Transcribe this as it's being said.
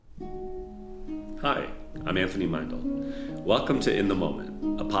Hi, I'm Anthony Meindl. Welcome to In the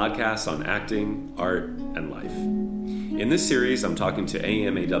Moment, a podcast on acting, art, and life. In this series, I'm talking to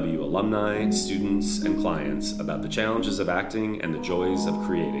AMAW alumni, students, and clients about the challenges of acting and the joys of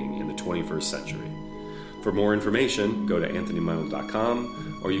creating in the 21st century. For more information, go to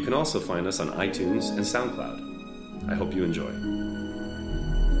anthonymeindl.com, or you can also find us on iTunes and SoundCloud. I hope you enjoy.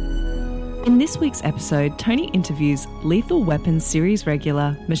 In this week's episode, Tony interviews Lethal Weapon series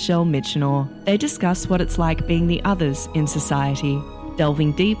regular Michelle Michener. They discuss what it's like being the others in society,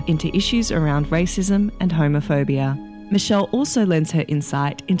 delving deep into issues around racism and homophobia. Michelle also lends her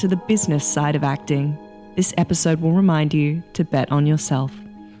insight into the business side of acting. This episode will remind you to bet on yourself.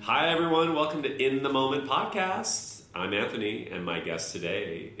 Hi, everyone. Welcome to In the Moment podcast. I'm Anthony, and my guest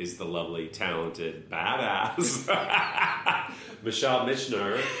today is the lovely, talented, badass Michelle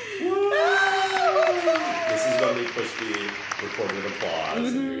Michener. This is when we push the recorded applause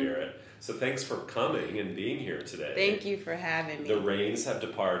and you hear it. So thanks for coming and being here today. Thank you for having me. The rains have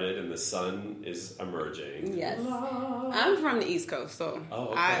departed and the sun is emerging. Yes. I'm from the East Coast, so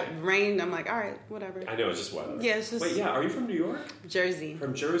rain, I'm like, all right, whatever. I know, it's just weather. Yeah, it's just... Wait, are you from New York? Jersey.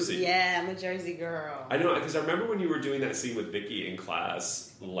 From Jersey? Yeah, I'm a Jersey girl. I know, because I remember when you were doing that scene with Vicky in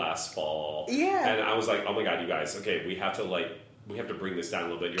class last fall. Yeah. And I was like, oh my God, you guys, okay, we have to bring this down a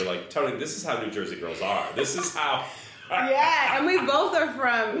little bit. You're like, Tony, this is how New Jersey girls are. This is how... Yeah, and we both are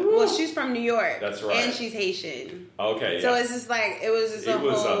from, well, she's from New York. That's right. And she's Haitian. Okay, yeah. So it's just like, it was a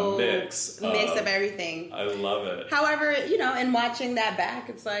whole mix of everything. I love it. However, in watching that back,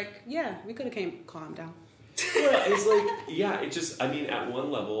 it's like, yeah, we could have calmed down. Well, it's like, yeah, it just, at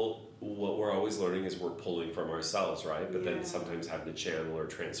one level, what we're always learning is we're pulling from ourselves, right? But then sometimes having to channel or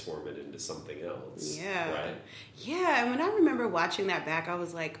transform it into something else. Yeah. Right? Yeah, and when I remember watching that back, I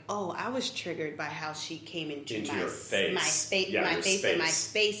was like, oh, I was triggered by how she came into your face. my face and my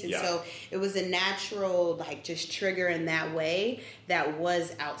space. And so it was a natural, just trigger in that way that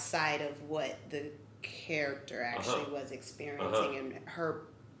was outside of what the character actually was experiencing and her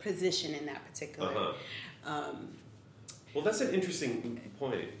position in that particular... Well, that's an interesting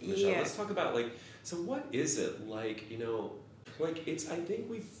point, Michelle. Yeah. Let's talk about, so what is it like, it's, I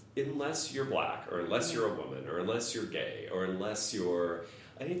think unless you're black, or unless you're a woman, or unless you're gay, or unless you're,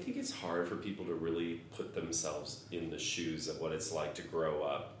 I think it's hard for people to really put themselves in the shoes of what it's like to grow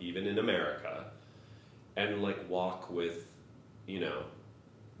up, even in America, and, walk with,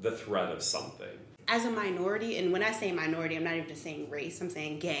 the threat of something. As a minority, and when I say minority, I'm not even just saying race, I'm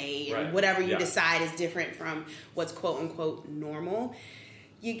saying gay, and right. whatever you decide is different from what's quote-unquote normal.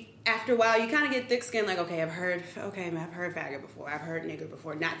 After a while, you kind of get thick-skinned, I've heard faggot before, I've heard nigger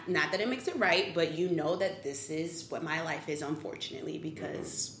before. Not that it makes it right, but you know that this is what my life is, unfortunately,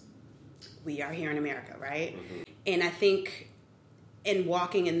 because we are here in America, right? Mm-hmm. And I think in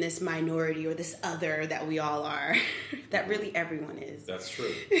walking in this minority or this other that we all are, that really everyone is. That's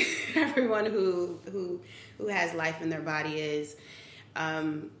true. Everyone who has life in their body is,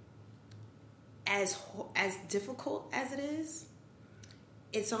 as difficult as it is,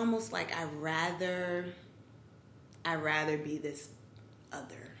 it's almost like I'd rather be this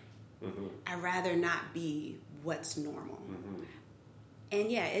other. Mm-hmm. I'd rather not be what's normal. Mm-hmm.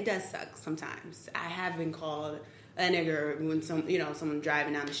 And yeah, it does suck sometimes. I have been called a nigger when someone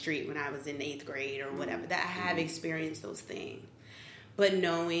driving down the street when I was in 8th grade or whatever. That I have experienced those things. But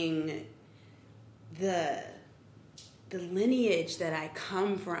knowing the lineage that I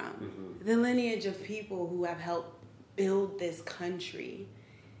come from, the lineage of people who have helped build this country,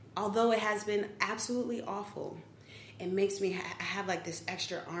 although it has been absolutely awful, it makes me have this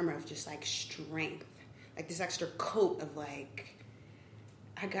extra armor of just strength, this extra coat of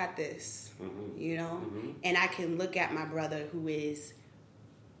I got this, and I can look at my brother who is,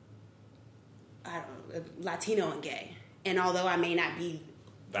 Latino and gay, and although I may not be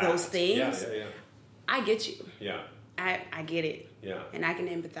those things, I get you. Yeah, I get it. Yeah, and I can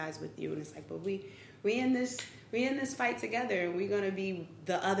empathize with you, and it's but we in this fight together, and we're gonna be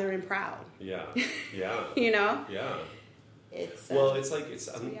the other and proud. Yeah. Yeah. It's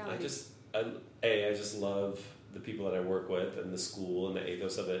I just love the people that I work with and the school and the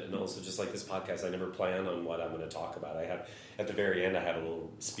ethos of it, and also just this podcast, I never plan on what I'm going to talk about. I have, at the very end, I have a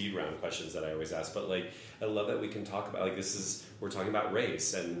little speed round questions that I always ask, but I love that we can talk about, we're talking about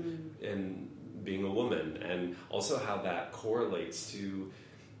race and being a woman, and also how that correlates to,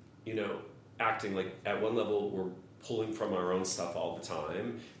 acting. At one level, we're pulling from our own stuff all the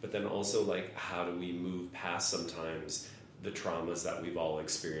time, but then also how do we move past sometimes the traumas that we've all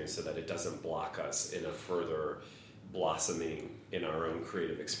experienced so that it doesn't block us in a further blossoming in our own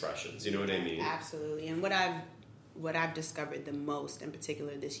creative expressions. You know what I mean? Absolutely. And what I've what I've discovered the most, in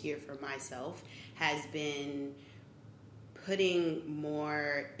particular this year for myself, has been putting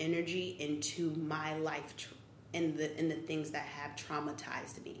more energy into my life in the things that have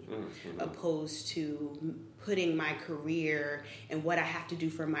traumatized me, opposed to putting my career and what I have to do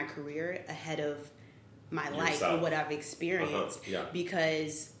for my career ahead of my life and what I've experienced.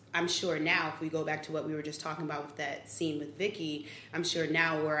 Because I'm sure now, if we go back to what we were just talking about with that scene with Vicky, I'm sure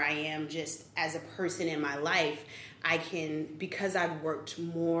now where I am just as a person in my life, I can, because I've worked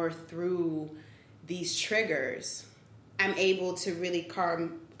more through these triggers, I'm able to really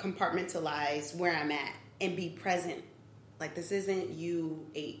compartmentalize where I'm at and be present. Like, this isn't you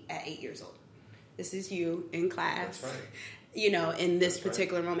at 8 years old. This is you in class. That's right. You know, in this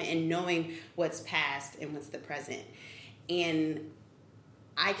particular moment, and knowing what's past and what's the present. And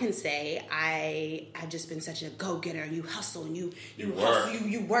I can say I've just been such a go-getter. You hustle and you hustle,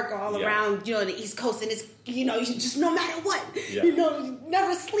 you work all around, you know, the East Coast, and it's, you know, you just, no matter what, you know, you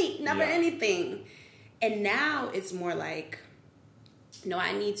never sleep, never anything. And now it's more like, no,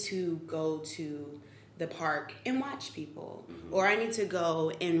 I need to go to the park and watch people, or I need to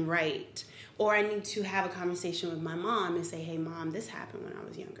go and write, or I need to have a conversation with my mom and say, hey, Mom, this happened when I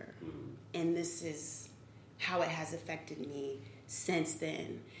was younger, and this is how it has affected me since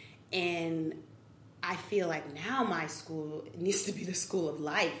then. And I feel like now my school needs to be the school of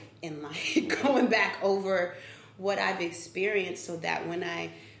life, and like going back over what I've experienced, so that when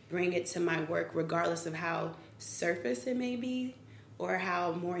I bring it to my work, regardless of how surface it may be or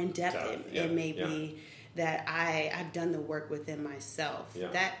how more in depth it may be, that I've done the work within myself.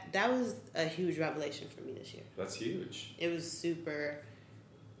 That was a huge revelation for me this year. That's huge. It was super,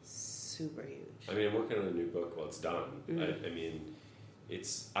 super huge. I mean, I'm working on a new book. Well, it's done. I mean,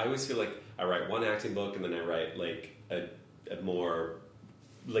 I always feel like I write one acting book, and then I write like a more,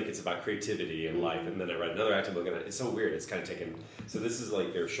 like, it's about creativity and life, and then I write another acting book, and it's so weird. It's kind of taken, so this is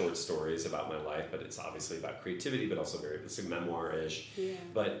like, they're short stories about my life, but it's obviously about creativity, but also it's a memoir-ish.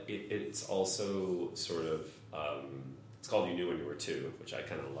 But it's also sort of, it's called You Knew When You Were Two, which I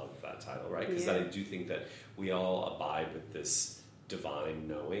kind of love that title, right? Because I do think that we all abide with this divine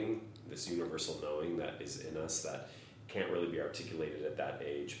knowing, this universal knowing that is in us that can't really be articulated at that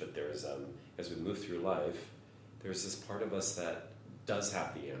age, but there's, as we move through life, there's this part of us that does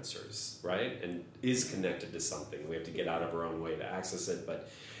have the answers, right? And is connected to something. We have to get out of our own way to access it. But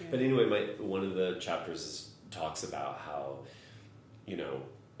anyway, one of the chapters talks about how, you know,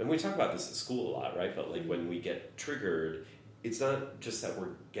 and we talk about this at school a lot, right? But like when we get triggered, it's not just that we're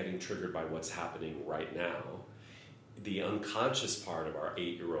getting triggered by what's happening right now. The unconscious part of our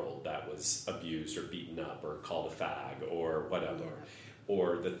 8-year-old that was abused or beaten up or called a fag or whatever,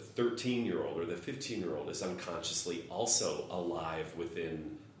 or the 13-year-old or the 15-year-old is unconsciously also alive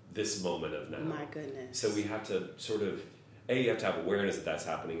within this moment of now. My goodness. So we have to sort of, you have to have awareness that that's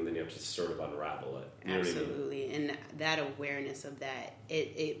happening, and then you have to sort of unravel it. You Absolutely. know what I mean? And that awareness of that,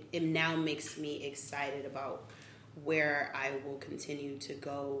 it now makes me excited about where I will continue to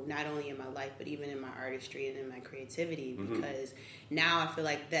go, not only in my life, but even in my artistry and in my creativity, because now I feel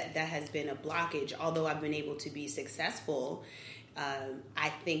like that has been a blockage. Although I've been able to be successful, I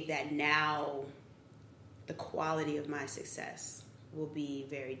think that now the quality of my success will be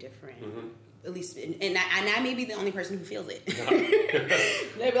very different. At least, and I may be the only person who feels it.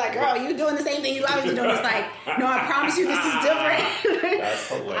 They'll be like, girl, you doing the same thing you always do. It's like, no, I promise you this is different. That's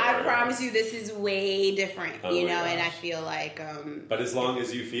hilarious. I promise you this is way different, you know, and I feel like... but as long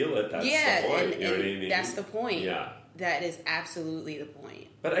as you feel it, that's the point. You know what I mean? That's the point. Yeah. That is absolutely the point.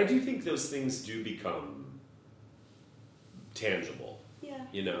 But I do think those things do become tangible.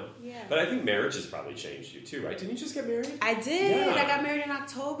 You know? Yeah. But I think marriage has probably changed you too, right? Didn't you just get married? I did. Yeah. I got married in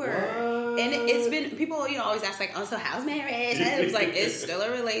October. What? And it's been, people, you know, always ask like, oh, so how's marriage? And it was like, it's still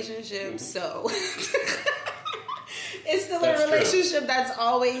a relationship, so. It's still a relationship that's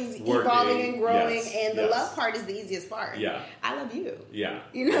always evolving and growing, and the love part is the easiest part. Yeah. I love you. Yeah.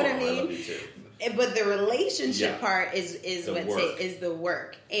 You know what I mean? I love you too. But the relationship part is the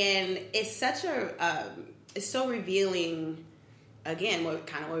work. And it's such a, it's so revealing. Again, what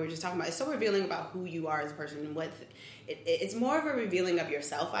we were just talking about, it's so revealing about who you are as a person, and it's more of a revealing of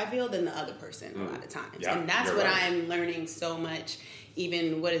yourself, I feel, than the other person a lot of times. Yeah, and that's what I'm learning so much,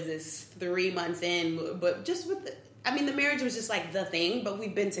 even, 3 months in, but just with the marriage was just like the thing, but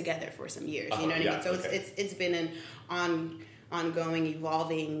we've been together for some years, you know what I mean? So it's been an ongoing,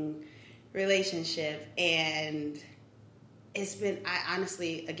 evolving relationship, and it's been, I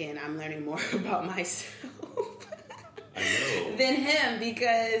honestly, again, I'm learning more about myself than him,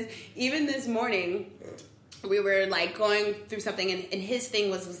 because even this morning we were like going through something, and his thing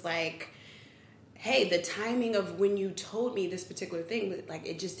was like, hey, the timing of when you told me this particular thing, like,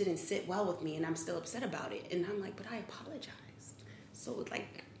 it just didn't sit well with me, and I'm still upset about it. And I'm like, but I apologize. So,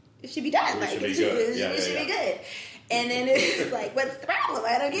 like, it should be done. Like, it should be good. And then it's like, what's the problem?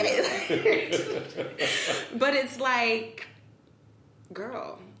 I don't get it. But it's like,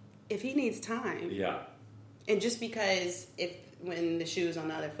 girl, if he needs time. Yeah. And just because when the shoe's on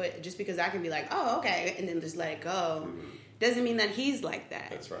the other foot, just because I can be like, oh, okay, and then just let it go, doesn't mean that he's like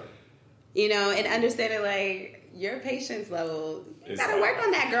that. That's right. You know, and understanding, like, your patience level, you gotta work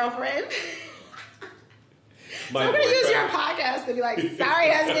on that, girlfriend. So I'm going to use your podcast to be like, sorry,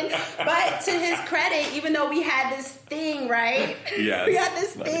 husband. But to his credit, even though we had this thing, right? Yes. We had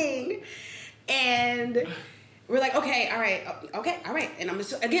this thing. And we're like, okay, all right. And I'm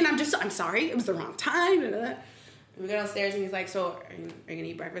sorry. It was the wrong time. And we go downstairs and he's like, so are you going to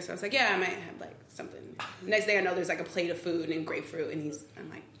eat breakfast? So I was like, yeah, I might have like something. Next thing I know, there's like a plate of food and grapefruit. And I'm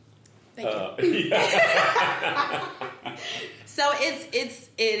like, thank you. Yeah. So it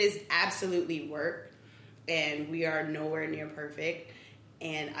is absolutely work. And we are nowhere near perfect,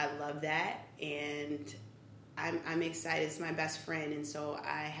 and I love that, and I'm excited. It's my best friend, and so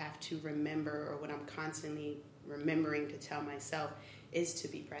I have to remember, or what I'm constantly remembering to tell myself is to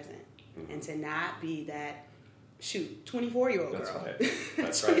be present, and to not be that 24-year-old girl.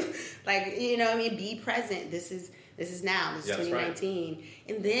 That's right. Like, you know what I mean? Be present. This is now. This is 2019. Right.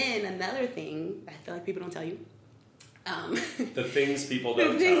 And then another thing I feel like people don't tell you. The things people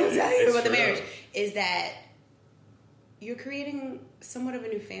don't tell you about the marriage is that you're creating somewhat of a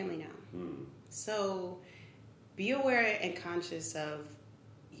new family now. So be aware and conscious of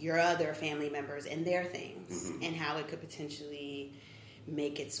your other family members and their things and how it could potentially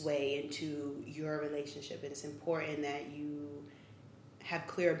make its way into your relationship. And it's important that you have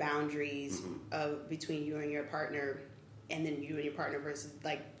clear boundaries between you and your partner, and then you and your partner versus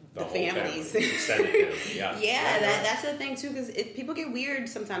like the families. That's the thing too, because people get weird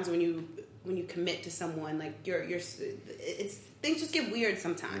sometimes when you commit to someone. Like things just get weird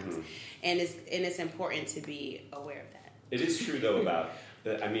sometimes, and it's important to be aware of that. It is true though about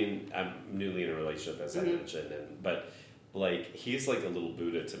that. I mean, I'm newly in a relationship, as I mentioned, but like he's like a little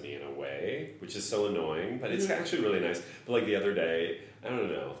Buddha to me in a way, which is so annoying, but it's actually really nice. But like the other day, I don't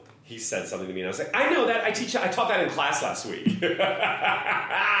know. He said something to me, and I was like, I know that. I taught that in class last week. You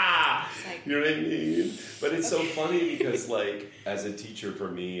know what I mean? But it's so funny because, like, as a teacher for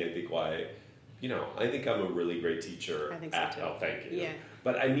me, I think I'm a really great teacher. I think so too. Oh, thank you. Yeah.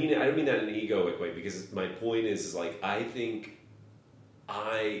 But I don't mean that in an egoic way, because my point is like, I think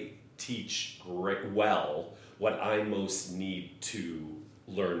I teach well what I most need to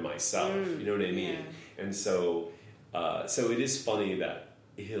learn myself. You know what I mean? Yeah. And so it is funny that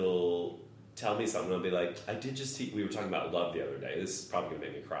he'll tell me something, and I'll be like, I did just teach. We were talking about love the other day. This is probably going to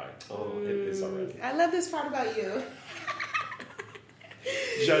make me cry. Oh, it is already. I love this part about you.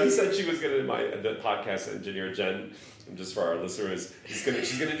 Jen said she was going to, the podcast engineer, Jen, just for our listeners, she's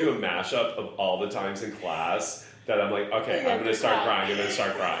going to do a mashup of all the times in class that I'm like, okay, I'm going to start crying. I'm going to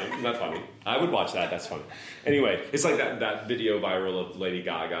start crying. Isn't that funny? I would watch that. That's funny. Anyway, it's like that video viral of Lady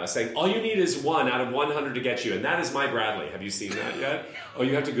Gaga saying, all you need is 1 out of 100 to get you, and that is my Bradley. Have you seen that yet? Oh,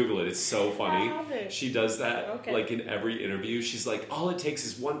 you have to Google it. It's so funny. I love it. She does that like in every interview. She's like, all it takes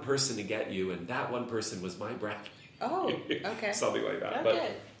is one person to get you, and that one person was my Bradley. Oh, okay. Something like that.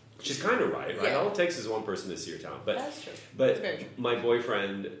 Okay. But she's kind of right? Yeah. All it takes is one person to see your talent. But, that's true. But that's very true. My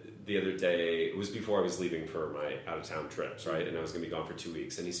boyfriend the other day, it was before I was leaving for my out-of-town trips, right? And I was going to be gone for 2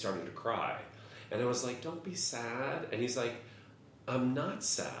 weeks, and he started to cry. And I was like, don't be sad. And he's like, I'm not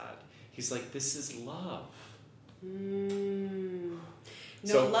sad. He's like, this is love. No,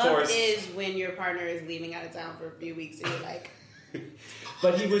 so love is when your partner is leaving out of town for a few weeks and you're like...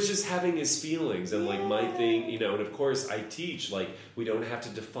 But he was just having his feelings, and like my thing, and of course I teach, like, we don't have to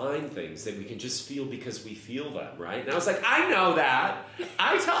define things, that we can just feel because we feel them, right? And I was like, I know that.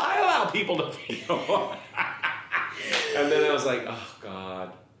 I allow people to feel. And then I was like, oh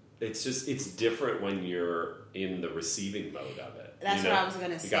God, it's different when you're in the receiving mode of it. That's what I was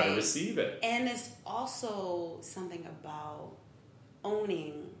going to say. You got to receive it. And it's also something about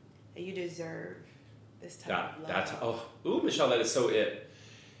owning that you deserve this type of love. Michelle, that is so it.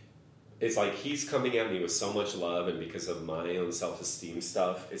 It's like he's coming at me with so much love, and because of my own self-esteem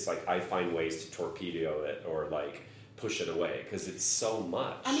stuff, it's like I find ways to torpedo it or like push it away because it's so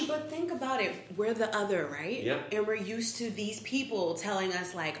much. I mean, but think about it. We're the other, right? Yeah. And we're used to these people telling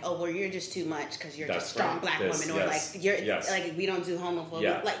us like, "Oh, well, you're just too much because you're That's just strong right. black This, woman," or yes. like, "You're Yes. like we don't do homophobia."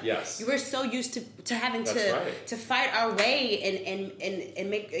 Yeah. Like, Yes. we're so used to having That's right. to fight our way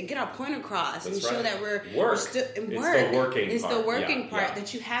and get our point across and That's show right. that we're Work. It's the working It's part. the working Yeah, part yeah.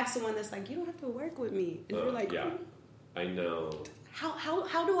 that you have someone that's like, "You don't have to work with me," and you're like, yeah. I know.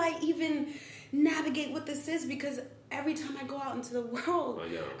 How do I even navigate what this is? Because every time I go out into the world, I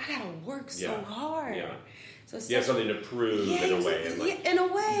know. I gotta work so Yeah. hard. Yeah. So it's You have such- something to prove Yeah, in a way. And like, in a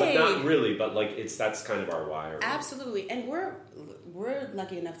way. But not really, but like that's kind of our wiring. Absolutely. And we're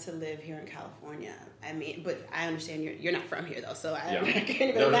lucky enough to live here in California. I mean, but I understand you're not from here though, so I can't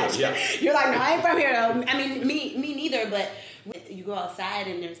even imagine. Yeah. You're like, no, I ain't from here though. I mean, me neither, but you go outside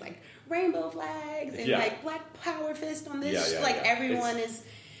and there's like rainbow flags and like Black Power fist on this. Everyone is,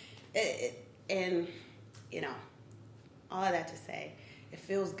 and you know, all of that to say, it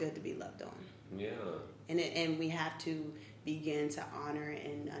feels good to be loved on. Yeah. And we have to begin to honor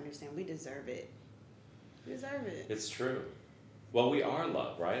and understand we deserve it. We deserve it. It's true. Well, we are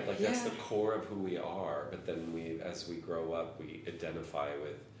love, right? Like that's Yeah. the core of who we are. But then as we grow up, we identify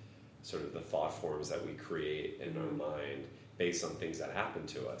with sort of the thought forms that we create in our mind based on things that happen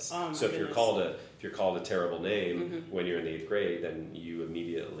to us. Oh, my so if goodness. you're called a terrible name when you're in 8th grade, then you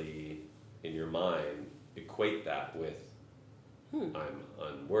immediately in your mind equate that with I'm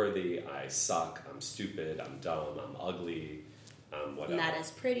unworthy, I suck, I'm stupid, I'm dumb, I'm ugly, whatever. Not as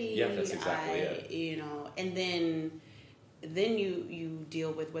pretty. Yeah, that's exactly it. You know, and then you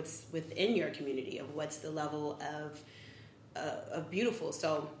deal with what's within your community of what's the level of beautiful.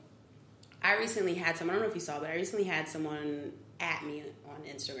 So I recently had someone, I don't know if you saw, but I recently had someone at me on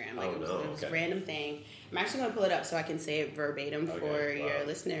Instagram. Like it was a random thing. I'm actually going to pull it up so I can say it verbatim for your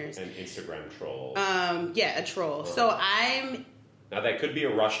listeners. An Instagram troll. Yeah, a troll. So Now that could be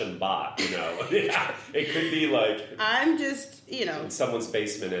a Russian bot, you know. It could be like I'm just, you know, in someone's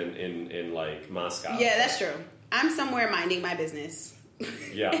basement in like Moscow. Yeah, that's true. I'm somewhere minding my business.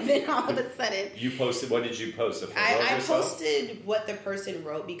 Yeah. And then all of a sudden you posted. What did you post? I posted what the person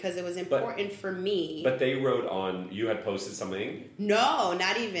wrote because it was important for me. But they wrote on. You had posted something. No,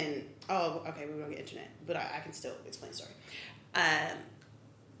 not even. Oh, okay. We're gonna get internet, but I can still explain the story.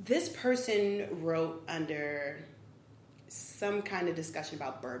 This person wrote under some kind of discussion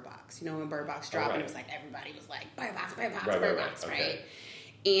about Bird Box. You know, when Bird Box dropped, and it was like everybody was like Bird Box, Bird Box, Bird Box, right? Okay.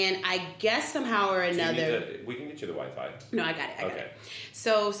 And I guess somehow or another, we can get you the Wi-Fi. No, I got it. I got it.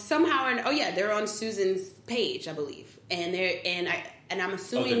 So somehow, they're on Susan's page, I believe, and I'm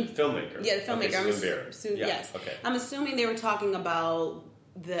assuming the filmmaker. Yeah, the filmmaker. Okay, Susan Beer. Yes. Okay. I'm assuming they were talking about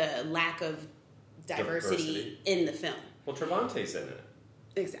the lack of diversity in the film. Well, Travante's in it.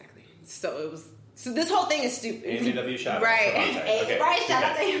 Exactly. So it was. So this whole thing is stupid. Andy W. Shadow. Right. Okay. Right. Shout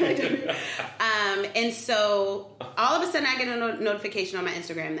out to him. And so all of a sudden I get a notification on my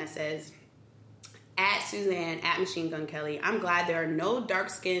Instagram that says, @Suzanne, @Machine Gun Kelly, I'm glad there are no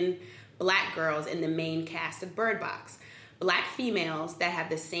dark-skinned black girls in the main cast of Bird Box. Black females that have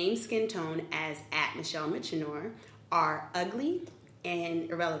the same skin tone as @Michelle Michinor are ugly and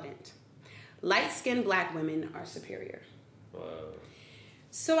irrelevant. Light-skinned black women are superior. Whoa.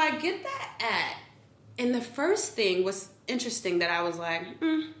 So I get that and the first thing was interesting that I was like,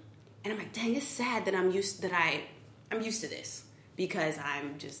 and I'm like, dang, it's sad that I'm used to this because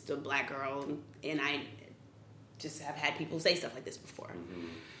I'm just a black girl and I just have had people say stuff like this before. Mm-hmm.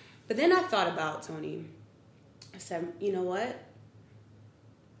 But then I thought about Tony. I said, you know what?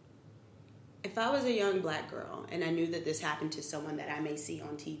 If I was a young black girl and I knew that this happened to someone that I may see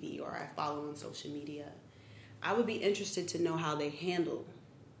on TV or I follow on social media, I would be interested to know how they handle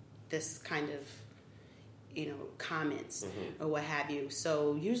this kind of, comments or what have you.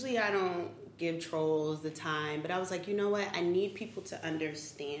 So usually I don't give trolls the time, but I was like, you know what? I need people to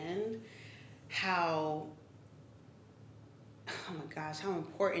understand how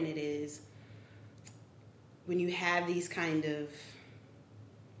important it is when you have these kind of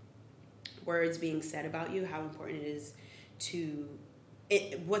words being said about you, how important it is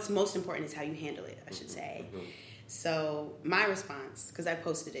what's most important is how you handle it, I should say. Mm-hmm. So my response, because I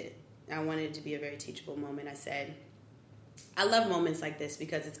posted it, I wanted it to be a very teachable moment. I said, I love moments like this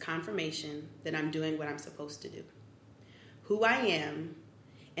because it's confirmation that I'm doing what I'm supposed to do. Who I am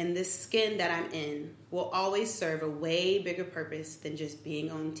and this skin that I'm in will always serve a way bigger purpose than just being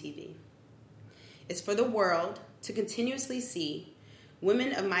on TV. It's for the world to continuously see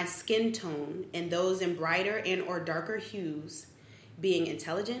women of my skin tone and those in brighter and or darker hues being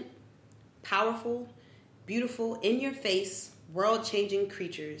intelligent, powerful, beautiful, in your face, world-changing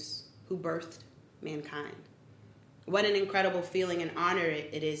creatures who birthed mankind. What an incredible feeling and honor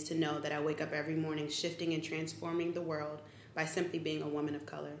it is to know that I wake up every morning shifting and transforming the world by simply being a woman of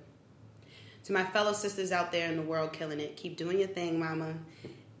color. To my fellow sisters out there in the world killing it, keep doing your thing, mama.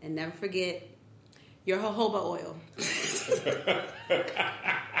 And never forget your jojoba oil.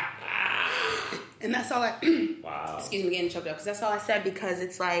 And that's all wow. Excuse me, getting choked up. Because that's all I said, because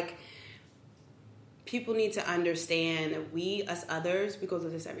it's like, people need to understand that we, us others, we go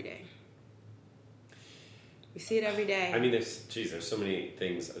through this every day. We see it every day. I mean, there's so many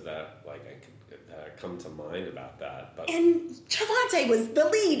things that come to mind about that. But and Trevante was the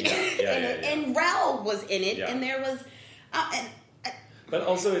lead, and Rel was in it, and there was, but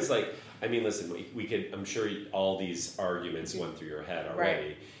also it's like, I mean, listen, we could. I'm sure all these arguments went through your head already.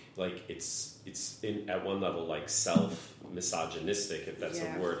 Right. Like it's at one level like self-misogynistic, if that's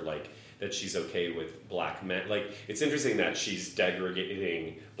a word, like that she's okay with black men. Like it's interesting that she's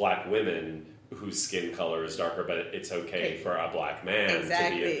degrading black women whose skin color is darker, but it's okay for a black man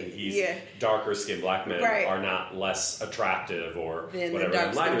to be. Darker skinned black men are not less attractive or whatever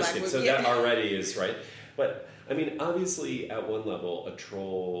than lighter skin. So that already is right. But I mean, obviously, at one level, a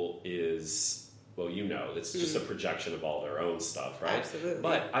troll is. Well, it's just a projection of all their own stuff, right? Absolutely.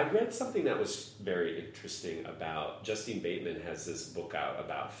 But I read something that was very interesting about Justine Bateman has this book out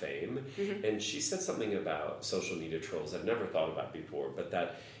about fame, and she said something about social media trolls I've never thought about before, but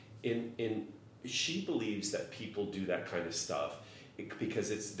that she believes that people do that kind of stuff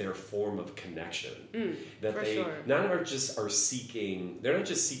because it's their form of connection. That they not just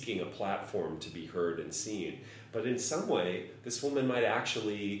seeking a platform to be heard and seen, but in some way, this woman might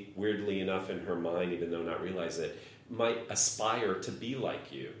actually, weirdly enough in her mind, even though not realize it, might aspire to be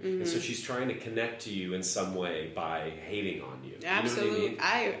like you. And so she's trying to connect to you in some way by hating on you. Absolutely. You know what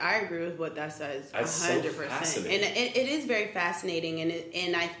I mean? I agree with what that says. That's 100%. so fascinating. And it is very fascinating,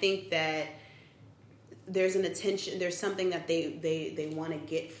 and I think that there's an attention, there's something that they want to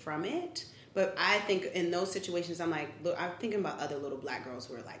get from it. But I think in those situations, I'm like, look, I'm thinking about other little black girls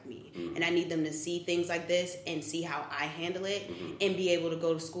who are like me. And I need them to see things like this and see how I handle it and be able to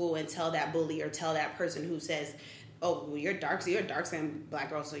go to school and tell that bully or tell that person who says, oh, well, you're dark-skinned black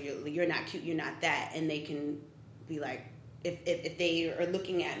girl, so you're not cute, you're not that. And they can be like, if they are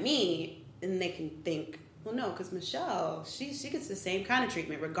looking at me, and they can think, well, no, because Michelle, she gets the same kind of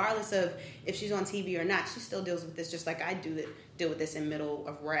treatment, regardless of if she's on TV or not. She still deals with this just like I deal with this in middle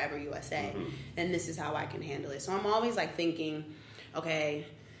of wherever USA. And this is how I can handle it. So I'm always like thinking, okay,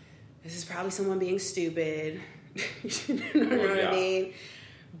 this is probably someone being stupid. You know what I mean?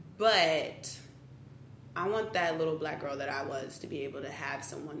 But I want that little black girl that I was to be able to have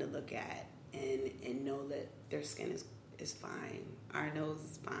someone to look at and know that their skin is fine. Our nose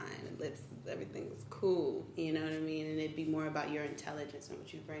is fine. The lips, everything is cool. You know what I mean? And it'd be more about your intelligence and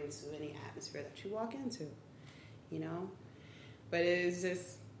what you bring to any atmosphere that you walk into. You know? But it's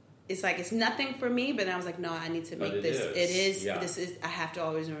just, it's like, it's nothing for me, but I was like, no, I need to make this. This is, I have to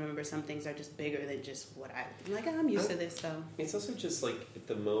always remember some things are just bigger than just what I'm like, I'm used to this, so. It's also just like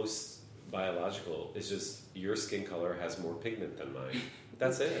the most biological. It's just your skin color has more pigment than mine.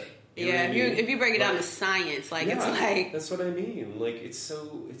 That's it. You know what I mean? If you break it down to science, like it's like that's what I mean. Like it's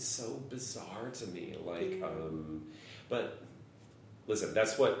so bizarre to me. Like, but listen,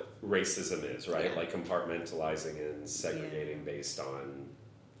 that's what racism is, right? Yeah. Like compartmentalizing and segregating based on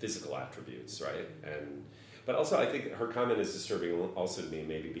physical attributes, right? But also, I think her comment is disturbing also to me,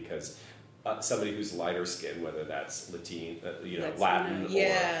 maybe because somebody who's lighter skinned, whether that's Latin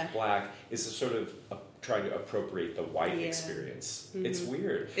or black, is a sort of trying to appropriate the white experience. It's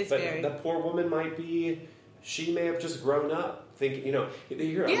weird. The poor woman she may have just grown up thinking,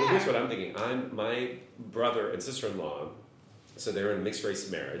 here's what I'm thinking. My brother and sister-in-law, so they're in a mixed race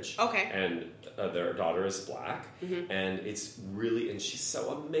marriage. Okay. And their daughter is black. And it's really, and she's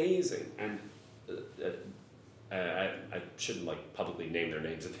so amazing. And I shouldn't publicly name their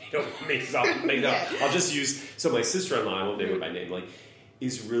names if they don't make it up. I'll just use, so my sister-in-law, I won't name her by name,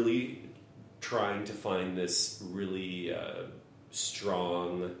 is really trying to find this really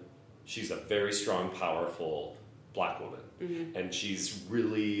strong, she's a very strong, powerful black woman. And she is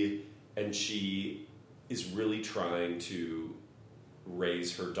really trying to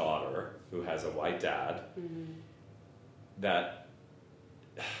raise her daughter, who has a white dad, that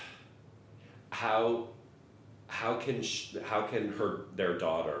how can their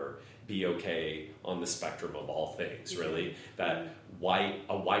daughter be okay on the spectrum of all things, really? That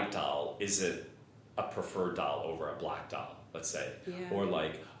a white doll isn't a preferred doll over a black doll, let's say. Or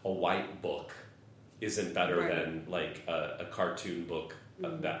a white book isn't better than a cartoon book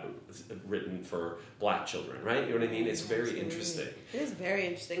that was written for Black children, right? You know what I mean? It's very interesting. It is very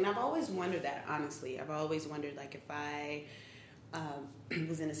interesting. And I've always wondered that, honestly. I've always wondered, like, if I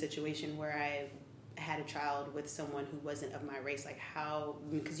was in a situation where I had a child with someone who wasn't of my race, like how,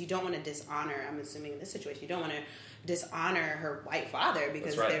 because you don't want to dishonor, I'm assuming in this situation, you don't want to dishonor her white father,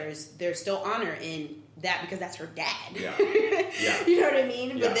 because there's still honor in that, because that's her dad. Yeah. Yeah. You know what I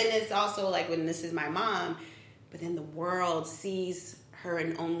mean? Yeah. But then it's also like, when this is my mom, but then the world sees her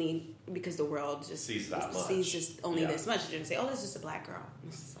and only, because the world just sees that much. Sees just only this much. They're going to say, oh, that's just a Black girl.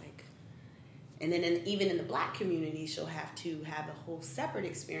 And it's just like, and then even in the Black community, she'll have to have a whole separate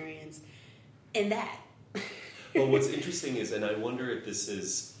experience in that. Well, what's interesting is, and I wonder if this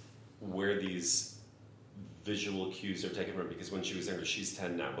is where these visual cues are taken from, because when she was younger, she's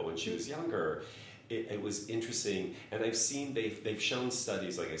 10 now, but when she was younger, it was interesting. And I've seen, they've shown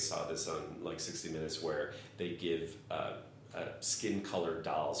studies, like I saw this on like 60 Minutes, where they give skin-colored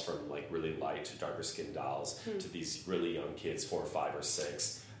dolls, from like really light to darker skin dolls to these really young kids, 4 or 5 or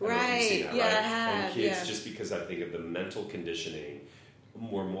 6. I don't know if you've seen that, right? I have. And kids, just because I think of the mental conditioning,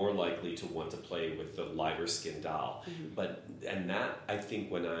 were more likely to want to play with the lighter skin doll. And that, I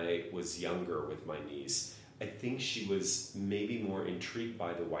think, when I was younger with my niece, I think she was maybe more intrigued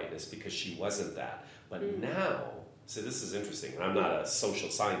by the whiteness because she wasn't that. But now, so this is interesting, I'm not a social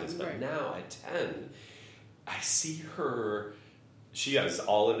scientist, but now at 10, I see her, she has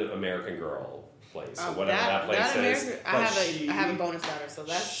all in American Girl plays, or whatever that place is. I have a bonus daughter, so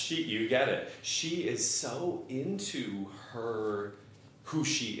that's... You get it. She is so into her... who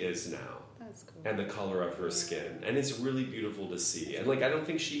she is now. That's cool. And the color of her skin. And it's really beautiful to see. And like, I don't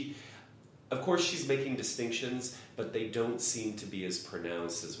think of course she's making distinctions, but they don't seem to be as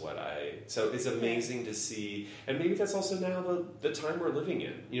pronounced as so it's amazing to see. And maybe that's also now the time we're living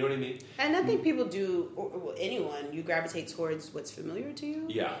in. You know what I mean? And I think people do, or anyone, you gravitate towards what's familiar to you.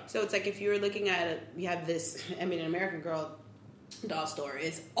 Yeah. So it's like, if you're looking at you have this, an American Girl doll store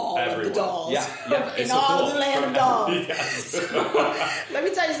is all of the dolls in all the land of dolls. Yes. So, let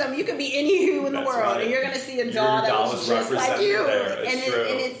me tell you something. You could be anywhere in the world, and you're going to see a doll that looks just like you.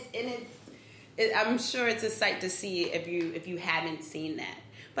 I'm sure it's a sight to see if you haven't seen that.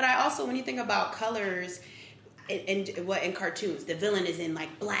 But I also, when you think about colors, in cartoons, the villain is in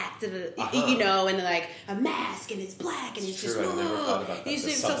like black, you know, and like a mask, and it's black, and it's just I never thought about that.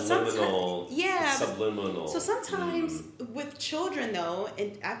 Subliminal. So sometimes with children, though,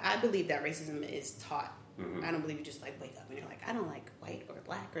 and I believe that racism is taught. I don't believe you just like wake up and you're like, I don't like white or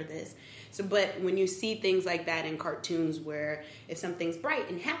black or this. So, but when you see things like that in cartoons, where if something's bright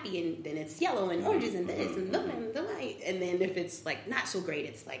and happy, and then it's yellow and oranges and this and the light, and then if it's like not so great,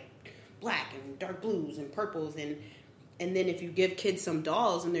 it's like black and dark blues and purples, and then if you give kids some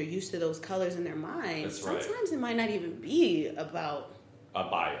dolls and they're used to those colors in their mind, sometimes it might not even be about a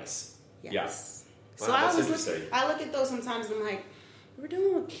bias. Yes. Yeah. So wow, I look at those sometimes and I'm like, we're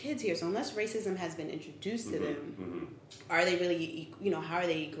dealing with kids here, so unless racism has been introduced to them, are they really, how are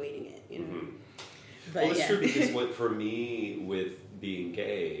they equating it, But, well, it's true, because for me, with being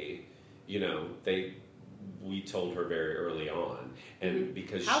gay, we told her very early on, and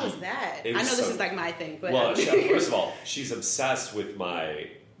because how was that? I know this is like my thing, but well, first of all, she's obsessed with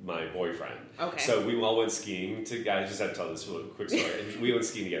my boyfriend. Okay. So we all went skiing I just had to tell this really quick story. We went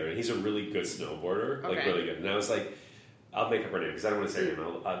skiing together, and he's a really good snowboarder, like really good. And I was like, I'll make up her name because I don't want to say her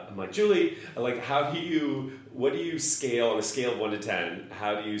name. I'm like, Julie, like, what do you scale on a scale of 1 to 10?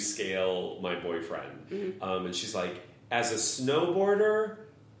 How do you scale my boyfriend? And she's like, as a snowboarder,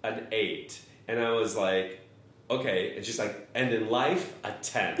 an 8. And I was like, okay. And she's like, and in life, a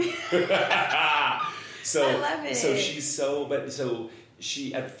 10. So, I love it. So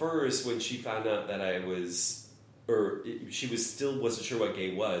she, at first, when she found out that I was, or she wasn't sure what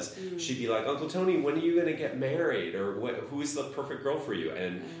gay was, she'd be like, Uncle Tony, when are you going to get married? Or who is the perfect girl for you?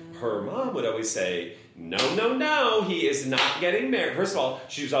 And her mom would always say, no, he is not getting married. First of all,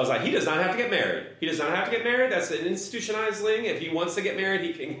 she was always like, he does not have to get married. He does not have to get married. That's an institutionalized thing. If he wants to get married,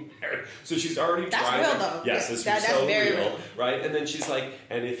 he can get married. So she's already trying. That's real, though. Yes, that's so very real. Right? And then she's like,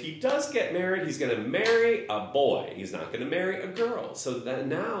 and if he does get married, he's going to marry a boy. He's not going to marry a girl. So that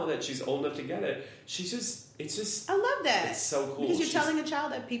now that she's old enough to get it, it's just... I love that. It's so cool. Because you're telling a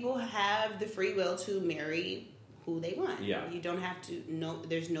child that people have the free will to marry who they want. Yeah. You don't have to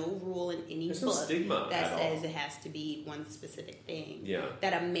there's no rule in any book no stigma that says it has to be one specific thing. Yeah.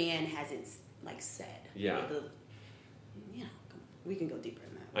 That a man hasn't said. Yeah. We can go deeper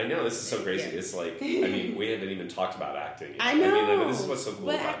in that. I know, this is so crazy. Yeah. It's like, I mean, we haven't even talked about acting yet. I know. I mean, this is what's so cool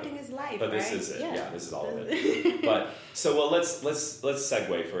but about acting it. Is life, but this right? is it. Yeah. Yeah, this is all of it. But, so, well, let's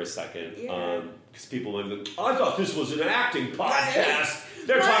segue for a second. Because people might be like, I thought this was an acting podcast.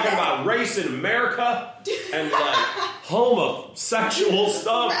 They're talking about race in America and, like, homosexual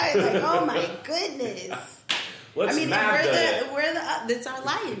stuff. Right, like, oh my goodness. Let's map that. It's our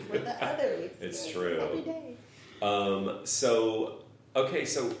life. We're the others. It's true. Every day.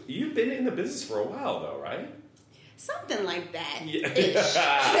 So you've been in the business for a while, though, right? Something like that. Yeah.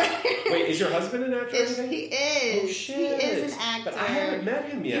 Wait, is your husband an actor? He is. Oh, shit. He is an actor. But I haven't met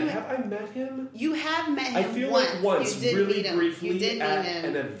him yet. Have I met him? You have met him. I feel like once, you did really meet him. briefly, you did at meet him.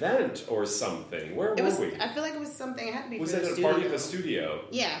 an event or something. Where were we? I feel like it was something. It had to be. Was for it the at a studio. party at the studio?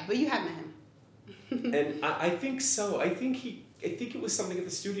 Yeah, but you have met him. And I think so. I think it was something at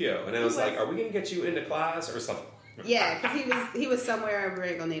the studio, and I was like, "Are we going to get you into class or something?" Yeah, because he was somewhere. We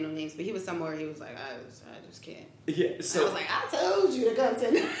ain't gonna name no names, but he was somewhere. He was like, I just can't. Yeah, so I was like, I told you to come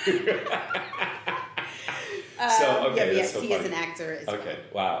to. Yes, he is an actor. As okay,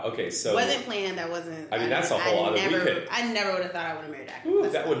 wow. Okay, so wasn't planned. That wasn't. I mean, that's a whole other weekend. I never would have thought I would have married an actor. Ooh,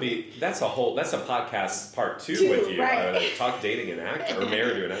 that's a podcast part two with you. Right. Talk dating an actor or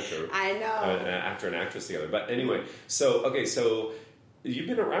married to an actor. I know. An actor and actress together. But anyway, so you've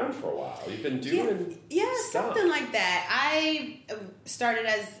been around for a while. You've been doing stuff. Something like that. I started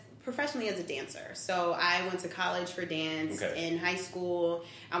professionally as a dancer. So I went to college for dance in high school.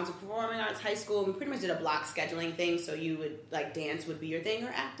 I went to performing arts high school. We pretty much did a block scheduling thing. So you would, like, dance would be your thing,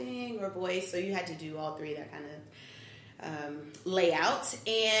 or acting, or voice. So you had to do all three, that kind of layout.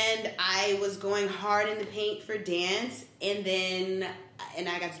 And I was going hard in the paint for dance. And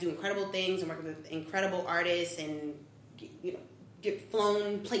I got to do incredible things and work with incredible artists and, get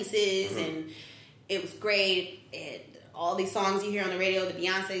flown places. And it was great. All these songs you hear on the radio, the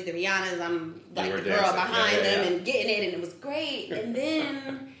Beyoncés, the Rihannas, I'm like the girl behind them and getting it, and it was great. And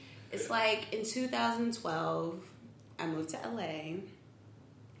then it's like in 2012, I moved to LA,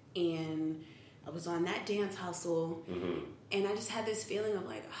 and I was on that dance hustle, and I just had this feeling of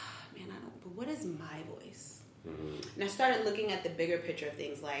like, oh, man, but what is my voice? And I started looking at the bigger picture of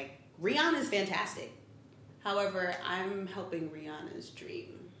things. Like, Rihanna's fantastic. However, I'm helping Rihanna's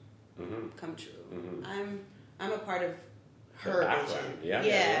dream come true. I'm a part of her vision.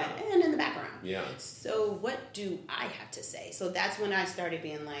 Yeah. And in the background. Yeah. So what do I have to say? So that's when I started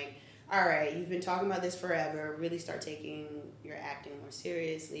being like, all right, you've been talking about this forever. Really start taking your acting more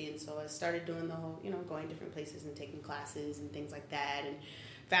seriously. And so I started doing the whole, going different places and taking classes and things like that. And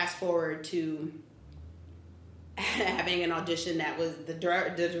fast forward to having an audition that was, the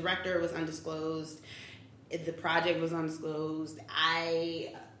director was undisclosed. The project was undisclosed.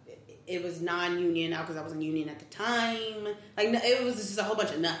 It was non-union now because I wasn't union at the time. Like, it was just a whole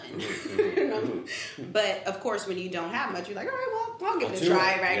bunch of nothing. But of course, when you don't have much, you're like, all right, well, I'll give it a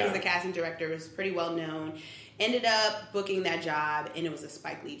try, right? Because the casting director was pretty well known. Ended up booking that job, and it was a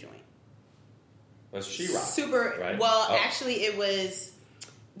Spike Lee joint. Was She-Rock? Super. Right? Well, actually, it was.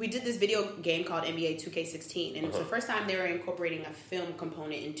 We did this video game called NBA 2K16, and it was the first time they were incorporating a film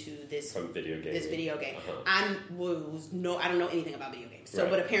component into this video game. This video game. I don't know anything about video games,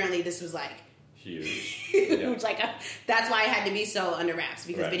 but apparently this was like huge. Like that's why it had to be so under wraps,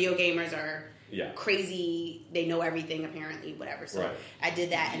 because video gamers are crazy. They know everything apparently, whatever. So I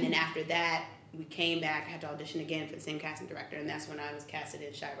did that, and then after that, we came back. I had to audition again for the same casting director, and that's when I was casted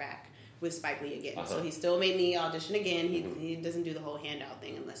in Chirac with Spike Lee again. So he still made me audition again. He doesn't do the whole handout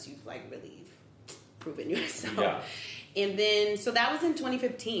thing unless you've like really proven yourself. Yeah. And then, so that was in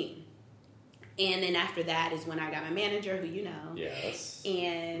 2015. And then after that is when I got my manager, who you know. Yes.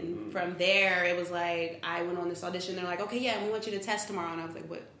 And from there, it was like, I went on this audition. They're like, okay, yeah, we want you to test tomorrow. And I was like,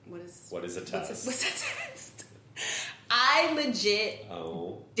 what is a test? What's a test? I legit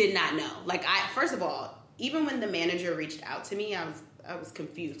did not know. Like, first of all, even when the manager reached out to me, I was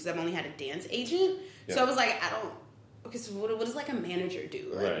confused because I've only had a dance agent. Yeah. So I was like, okay, so what does like a manager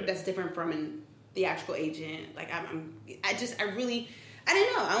do? Like, that's different from an theatrical agent. Like, I didn't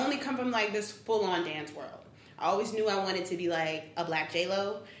know. I only come from like this full on dance world. I always knew I wanted to be like a black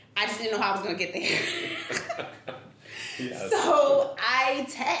J-Lo. I just didn't know how I was going to get there. Yes. So I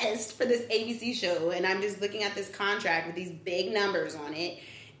test for this ABC show, and I'm just looking at this contract with these big numbers on it.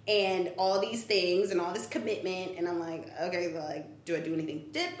 And all these things and all this commitment, and I'm like, okay, well, like, do I do anything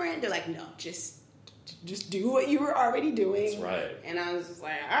different? They're like, no, just do what you were already doing. That's right. And I was just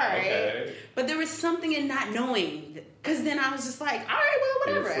like, all right. Okay. But there was something in not knowing, because then I was just like, all right,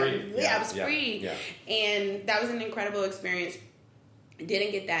 well, whatever. You were free. I was free. Yeah. And that was an incredible experience.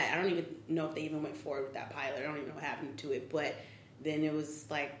 Didn't get that. I don't even know if they even went forward with that pilot. I don't even know what happened to it. But then it was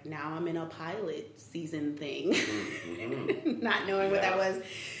like, now I'm in a pilot season thing, Mm-hmm. not knowing what that was.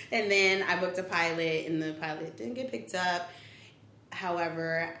 And then I booked a pilot, and the pilot didn't get picked up.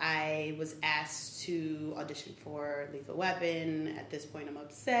 However, I was asked to audition for Lethal Weapon. At this point, I'm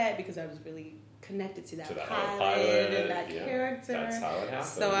upset because I was really connected to that pilot and that character. That's how it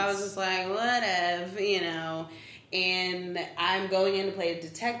happens. So I was just like, whatever, you know. And I'm going in to play a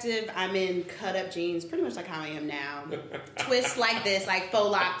detective. I'm in cut-up jeans, pretty much like how I am now. Twists like this, like faux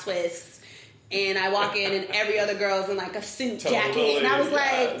lock twists. And I walk in, and every other girl's in like a suit jacket. And I was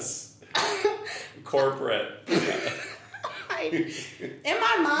like... Corporate. In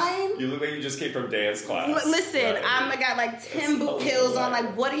my mind... You look like you just came from dance class. Listen, right? I got like 10 boot heels on.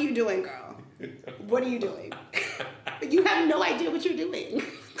 Like, what are you doing, girl? What are you doing? You have no idea what you're doing.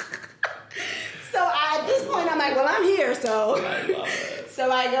 So at this point, I'm like, well, I'm here, so. I love it. So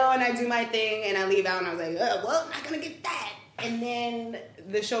I go and I do my thing, and I leave out, and I was like, well, I'm not going to get that. And then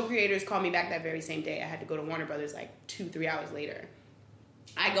the show creators called me back that very same day. I had to go to Warner Brothers like 2-3 hours later.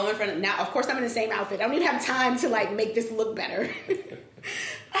 I go in front of, now, of course, I'm in the same outfit. I don't even have time to, like, make this look better.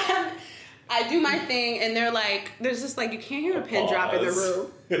 I do my thing, and they're like, there's just like, you can't hear a pin drop in the room.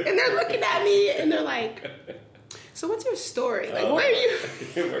 And they're looking at me, and they're like, so what's your story? Like, where are you?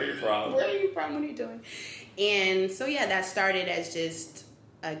 Where are you from? Where are you from? What are you doing? And so, yeah, that started as just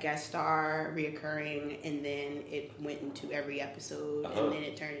a guest star, reoccurring, and then it went into every episode, and then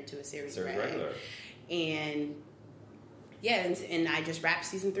it turned into a series regular. And yeah, and I just wrapped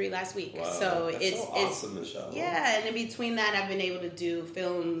season 3 last week. Wow, so that's it's so awesome, Michelle. Yeah, and in between that, I've been able to do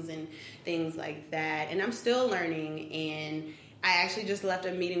films and things like that, and I'm still learning. And I actually just left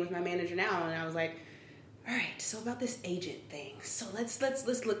a meeting with my manager now, and I was like, all right, so about this agent thing. So let's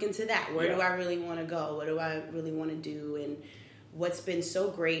look into that. Where do I really want to go? What do I really want to do? And what's been so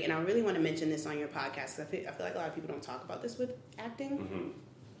great, and I really want to mention this on your podcast, because I feel like a lot of people don't talk about this with acting,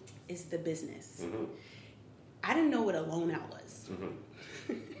 is the business. I didn't know what a loan out was.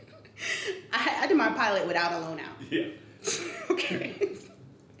 I did my pilot without a loan out. Yeah. Okay.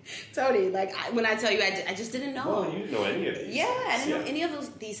 Tony, like, when I tell you, I just didn't know. Well, you didn't know any of these. Yeah, I didn't know any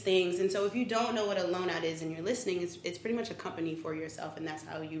of these things. And so if you don't know what a loan out is and you're listening, it's pretty much a company for yourself, and that's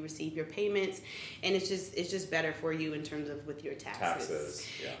how you receive your payments. And it's just better for you in terms of with your taxes.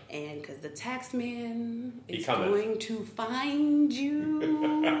 Yeah. And because the tax man is cometh. going to find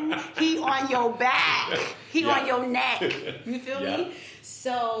you. He on your back. He on your neck. You feel me?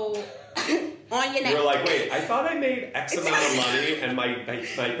 So... on your neck. You're like, wait, I thought I made X amount of money, and my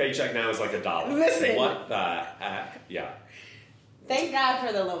paycheck now is like $1. Listen. What the heck? Yeah. Thank God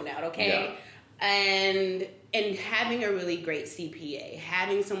for the loan out, okay? Yeah. And having a really great CPA,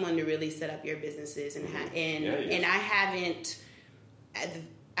 having someone to really set up your businesses, and and I haven't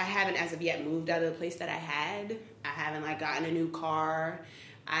as of yet moved out of the place that I had. I haven't like gotten a new car.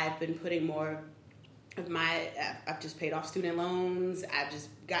 I've been putting more of I've just paid off student loans. I've just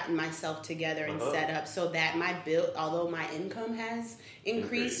gotten myself together and set up so that my although my income has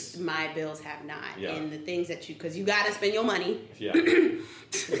increased, my bills have not. Yeah. And the things that because you got to spend your money. Yeah. I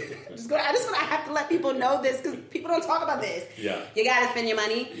have to let people know this because people don't talk about this. Yeah. You got to spend your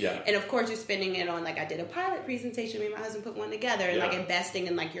money. Yeah. And of course you're spending it on, like, I did a pilot presentation. Me and my husband put one together, and like investing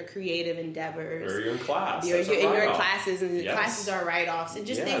in like your creative endeavors. Or you're in class. You're in your classes, and the classes are write-offs, and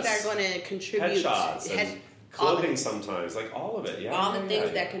just things that are going to contribute. Headshots and clothing sometimes, like all of it. Yeah. All the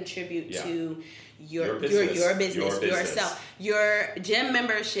things that contribute to your business, your yourself, your gym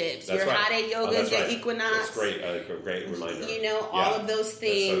memberships, your hot eight yogas, your Equinox. That's great. A great reminder. You know, all of those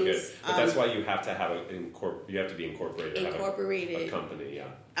things. That's so good. But that's why you have to have you have to be incorporated. Incorporated. A company, yeah.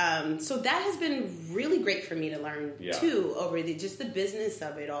 So that has been really great for me to learn too, over just the business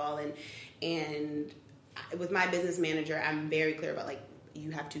of it all, and with my business manager, I'm very clear about, like, you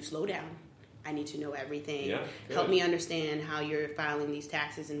have to slow down. I need to know everything. Yeah, help me understand how you're filing these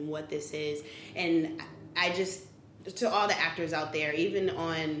taxes and what this is. And I just, to all the actors out there, even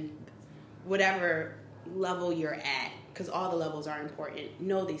on whatever level you're at, because all the levels are important,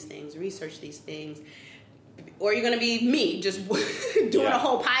 know these things, research these things. Or you're going to be me, just doing a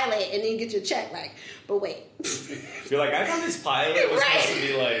whole pilot and then get your check, like, but wait. You're like, I thought this pilot was supposed to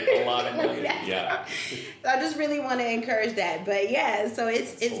be like a lot of money. Yeah. I just really want to encourage that. But yeah, so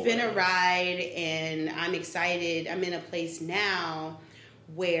it's been a ride, and I'm excited. I'm in a place now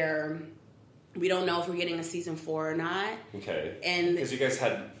where we don't know if we're getting a season 4 or not. Okay. And because you guys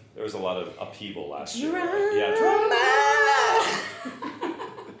there was a lot of upheaval last year. Drama. Yeah, drama.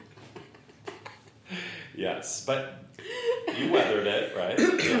 Yes, but you weathered it, right?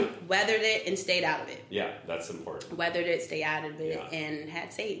 Yeah. Weathered it and stayed out of it. Yeah, that's important. Weathered it, stayed out of it, and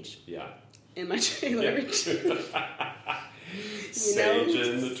had sage. Yeah. In my trailer. Sage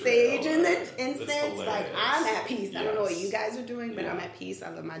in the sage trail. in the incense. Like, I'm at peace. I don't know what Yes. you guys are doing, but Yeah. I'm at peace. I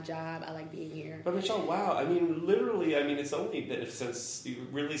love my job. I like being here. But Michelle, wow. I mean, literally, I mean, it's only been since you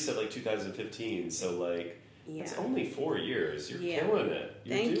really said like 2015. So like, it's only 4 years. You're killing it.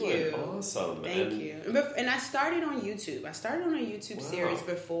 You're doing awesome. Thank you. And I started on YouTube. I started on a YouTube series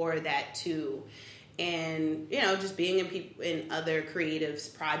before that too. And, you know, just being in other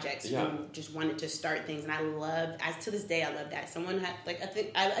creatives projects who just wanted to start things. And I to this day, I love that. Someone had, like,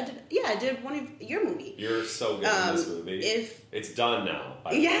 I did one of your movie. You're so good in this movie. It's done now.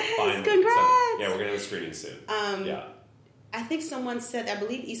 Yes, finally. congrats. So, yeah, we're going to have a screening soon. I think someone said, I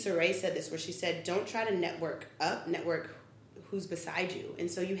believe Issa Rae said this, where she said, don't try to network who's beside you. And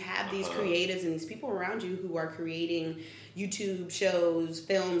so you have these creatives and these people around you who are creating YouTube shows,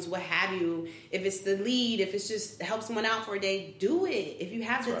 films, what have you. If it's the lead, if it's just help someone out for a day, do it. If you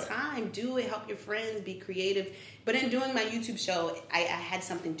have the time, do it. Help your friends, be creative. But in doing my YouTube show, I had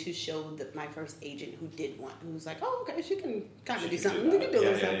something to show my first agent who was like, oh, okay, she can kind of do something. You can do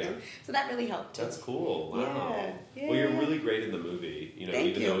something. Yeah. So that really helped too. That's cool. Wow. Yeah. Well, you're really great in the movie. You know,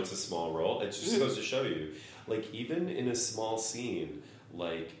 even though it's a small role, it just goes to show you, like, even in a small scene,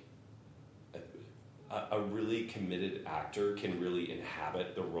 like, a really committed actor can really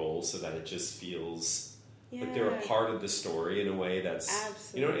inhabit the role so that it just feels like they're a part of the story in a way that's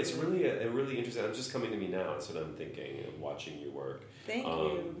absolutely. You know, it's really a really interesting. It's just coming to me now. That's what I'm thinking and watching you work. Thank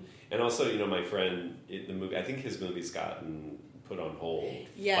you. And also, you know, my friend in the movie, I think his movie's gotten put on hold.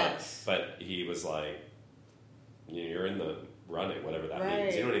 Yes, but he was like, you know, you're in the running, whatever that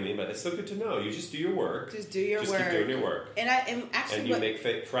means. You know what I mean? But it's so good to know. You just do your work. Just do your work. Just keep doing your work. And I am actually, and you make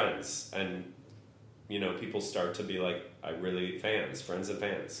fake friends, and you know, people start to be like, friends and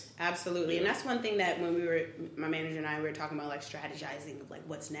fans. Absolutely. And that's one thing that when my manager and I were talking about, like, strategizing of, like,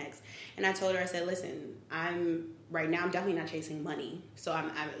 what's next. And I told her, I said, listen, right now I'm definitely not chasing money. So I'm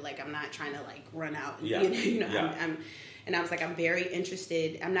not trying to, like, run out. Yeah. And I was like, I'm very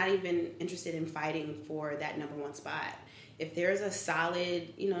interested. I'm not even interested in fighting for that number one spot. If there's a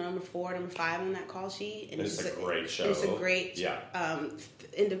solid, you know, number 4, number 5 on that call sheet, and it's a great show, it's a great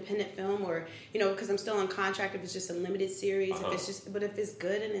independent film, or, you know, because I'm still on contract, if it's just a limited series, but if it's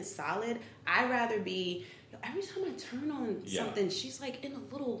good and it's solid, I'd rather be, every time I turn on something, she's like in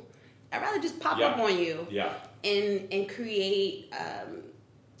a little, I'd rather just pop up on you, and create,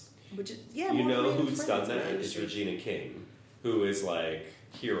 you know who's done that? It's Regina King, who is like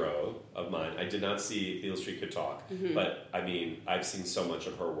hero of mine. I did not see Beale Street Could Talk, but I mean, I've seen so much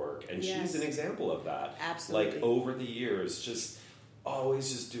of her work, and she's an example of that. Absolutely. Like, over the years, just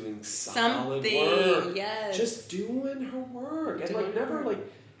always just doing solid work. Yes. Just doing her work. And like, never like,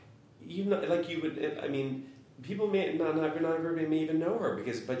 you know, like you would, I mean, people may not everybody may even know her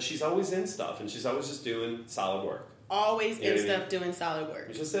but she's always in stuff, and she's always just doing solid work. Always in stuff, doing solid work.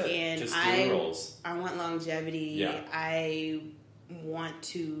 It's just it. And just doing roles. I want longevity. Yeah. I want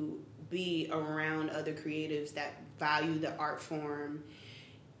to be around other creatives that value the art form,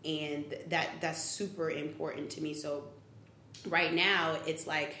 and that's super important to me. So right now it's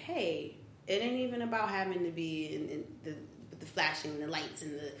like, hey, it ain't even about having to be in the flashing and the lights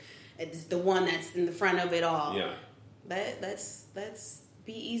and it's the one that's in the front of it all. Yeah. Let's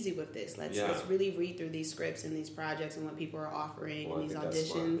be easy with this. Let's really read through these scripts and these projects and what people are offering and these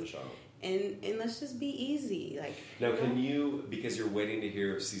auditions. And let's just be easy. Like, now, can you, because you're waiting to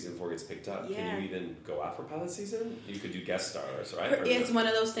hear if season 4 gets picked up, can you even go out for pilot season? You could do guest stars, right? It's one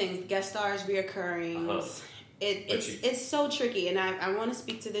of those things. Guest stars, reoccurring. It's so tricky, and I want to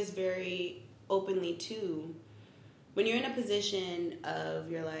speak to this very openly too. When you're in a position of,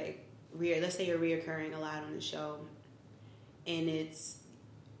 you're like, let's say you're reoccurring a lot on the show, and it's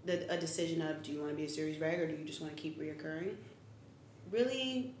a decision of, do you want to be a series reg or do you just want to keep reoccurring?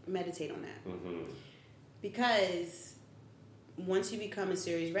 Really meditate on that. Because once you become a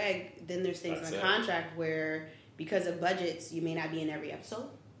series reg, then there's things in the contract where, because of budgets, you may not be in every episode.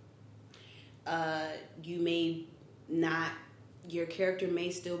 You may not, your character may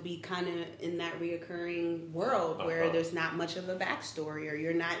still be kind of in that reoccurring world where there's not much of a backstory, or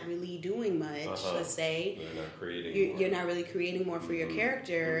you're not really doing much. Let's say you're not really creating more for your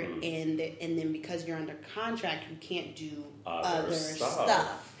character, and then because you're under contract, you can't do other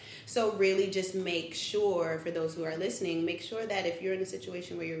stuff. So really just make sure, for those who are listening, make sure that if you're in a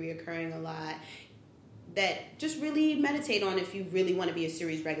situation where you're reoccurring a lot, that just really meditate on if you really want to be a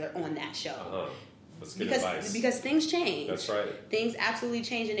series regular on that show. That's good advice. Because things change. That's right. Things absolutely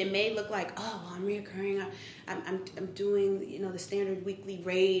change, and it may look like, oh, well, I'm reoccurring. I'm doing, you know, the standard weekly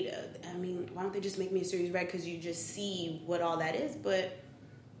raid. I mean, why don't they just make me a series reg? Because you just see what all that is. But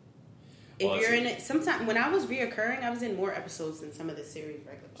if you're in it, sometimes when I was reoccurring, I was in more episodes than some of the series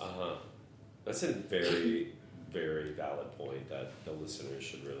regulars. That's a very, very valid point that the listeners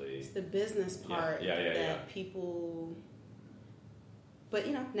should really. It's the business part that people. But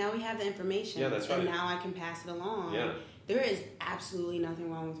now we have the information. Yeah, that's right. And now I can pass it along. Yeah. There is absolutely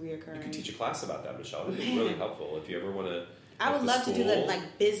nothing wrong with reoccurring. You can teach a class about that, Michelle. It'd be really helpful if you ever want to. I would love to do the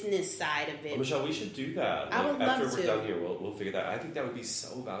business side of it. Well, Michelle, we should do that. I would love to. After we're done here, we'll figure that. I think that would be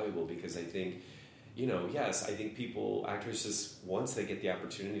so valuable because I think, yes, I think actors just once they get the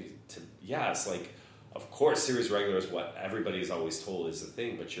opportunity to, of course, series regular is what everybody is always told is the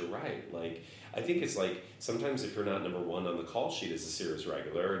thing. But you're right. I think it's sometimes if you're not number 1 on the call sheet as a series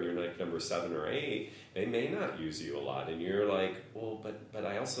regular and you're number 7 or 8, they may not use you a lot, and you're like, well, but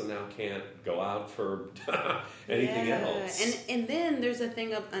I also now can't go out for anything else. And then there's a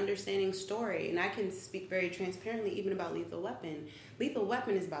thing of understanding story, and I can speak very transparently even about Lethal Weapon. Lethal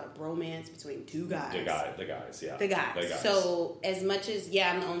Weapon is about a bromance between two guys. The guys, yeah. The guys. So as much as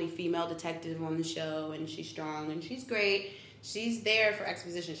I'm the only female detective on the show, and she's strong and she's great. She's there for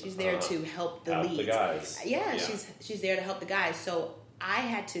exposition. She's there to help the leads. The guys. Yeah, she's there to help the guys. So I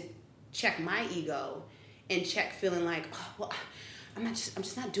had to check my ego and check feeling like, oh, well, I'm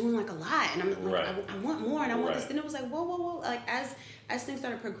just not doing a lot, and I'm like, I want more, and I want this. Then it was like, whoa. As things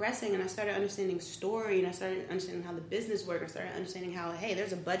started progressing, and I started understanding story, and I started understanding how the business worked. I started understanding how, hey,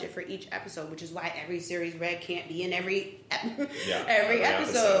 there's a budget for each episode, which is why every series reg can't be in every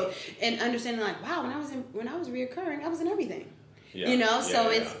episode. And understanding wow, when I was reoccurring, I was in everything. So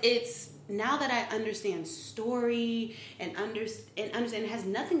it's now that I understand story and understand it has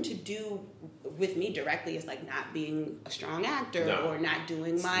nothing to do with me directly. It's not being a strong actor or not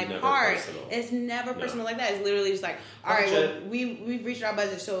doing my part. Personal. It's never personal like that. It's literally just all right, well, we've reached our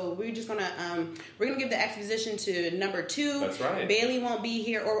budget, so we're just gonna give the exposition to number 2. That's right. Bailey won't be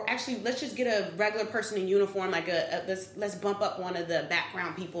here, or actually let's just get a regular person in uniform, let's bump up one of the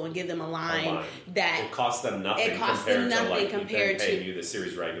background people and give them a line that it costs them nothing. Compared to paying you the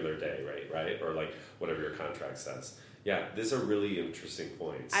series regular day, right? Or whatever your contract says. Yeah, these are really interesting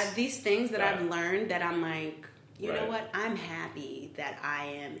points. These things that I've learned that I'm like, you know what? I'm happy that I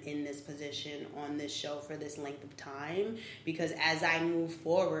am in this position on this show for this length of time, because as I move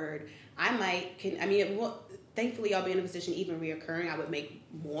forward, thankfully I'll be in a position, even reoccurring, I would make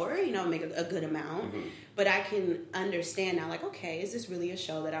more, make a good amount. Mm-hmm. But I can understand now, okay, is this really a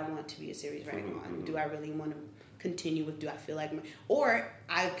show that I want to be a series regular on? Mm-hmm. Do I really want to continue with? Do I feel like or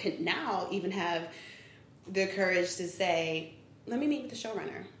I can now even have the courage to say, let me meet with the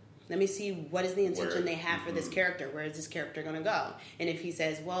showrunner. Let me see what is the intention they have for this character. Where is this character going to go? And if he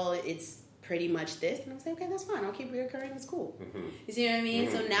says, well, it's pretty much this, then I'll say, okay, that's fine. I'll keep reoccurring. It's cool. Mm-hmm. You see what I mean?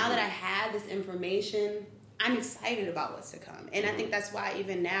 Mm-hmm. So now that I have this information, I'm excited about what's to come. And I think that's why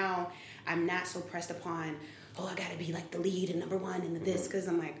even now I'm not so pressed upon, I got to be the lead and number 1 and this, because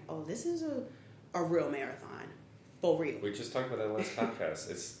I'm like, this is a real marathon. For real. We just talked about that last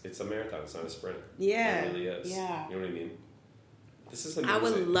podcast. It's a marathon. It's not a sprint. Yeah. It really is. Yeah. You know what I mean? This is amazing. I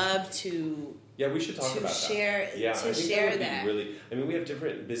would love to. Yeah, we should talk about share, that. Yeah, to share that. Really, we have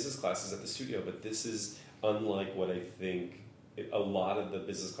different business classes at the studio, but this is unlike what I think a lot of the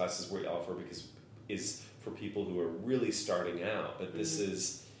business classes we offer, because is for people who are really starting out. But this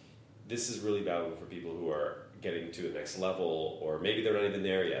is really valuable for people who are getting to the next level, or maybe they're not even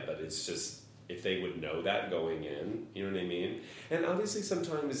there yet. But it's just, if they would know that going in, you know what I mean? And obviously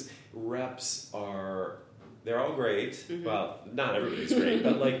sometimes reps they're all great. Mm-hmm. Well, not everybody's great,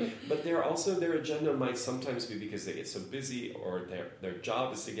 but they're also, their agenda might sometimes be because they get so busy, or their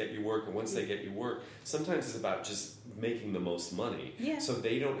job is to get you work, and once they get you work, sometimes it's about just making the most money. Yeah. So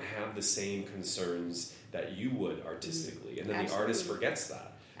they don't have the same concerns that you would artistically. And then the artist forgets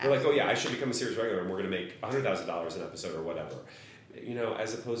that. They're like, oh yeah, I should become a series regular and we're going to make $100,000 an episode or whatever.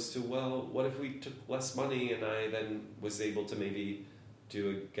 As opposed to, well, what if we took less money and I then was able to maybe do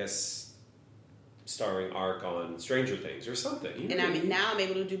a guest starring arc on Stranger Things or something. Now I'm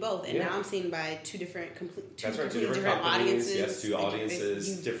able to do both, and now I'm seen by two completely different audiences. Yes, two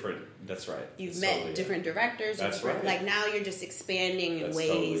audiences, different. That's right. You've met different directors. That's right. Now you're just expanding in ways,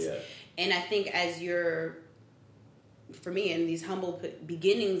 totally it. And I think as you're, for me, in these humble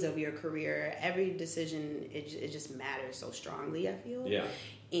beginnings of your career, every decision it just matters so strongly. I feel. Yeah.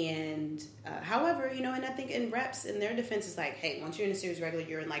 And however, and I think in reps, in their defense, is hey, once you're in a series regular,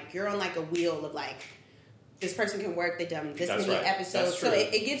 you're on a wheel of this person can work, they've done this many episodes. So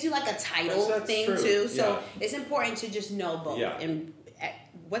it gives you a title thing true. Too. So it's important to just know both. Yeah. And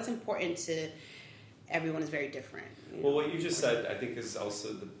what's important to everyone is very different. Well, what you just said, I think, is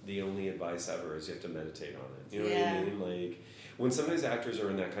also the only advice ever is you have to meditate on it. You know what I mean? Like, when some of these actors are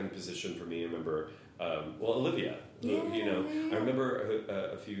in that kind of position, for me, I remember, Olivia. I remember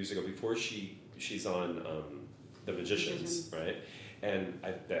a few years ago, before she's on The Magicians, right? And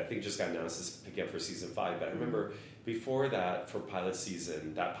I think just got announced as picking up for season 5. But I remember before that, for pilot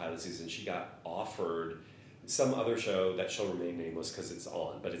season, she got offered some other show. That shall remain nameless because it's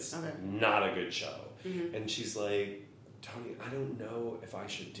on, but it's not a good show. Mm-hmm. And she's like, Tony, I don't know if I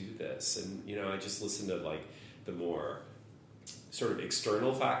should do this. And, I just listened to, like, the more sort of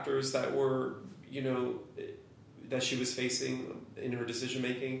external factors that were, that she was facing in her decision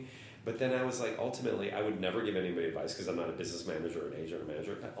making. But then I was like, ultimately, I would never give anybody advice because I'm not a business manager or an agent or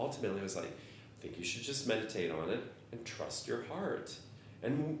manager. But ultimately, I was like, I think you should just meditate on it and trust your heart.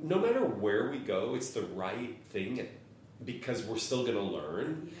 And no matter where we go, it's the right thing because we're still going to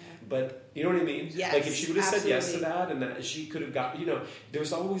learn. Yeah. But you know what I mean? Yes, like if she would have said yes to that and that she could have got,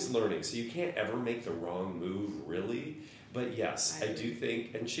 there's always learning. So you can't ever make the wrong move, really. But yes, I do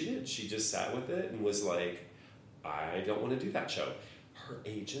think, and she did. She just sat with it and was like, I don't want to do that show. Her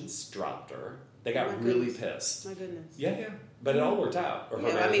agents dropped her. They got really pissed. My goodness. Yeah. But it all worked out. Or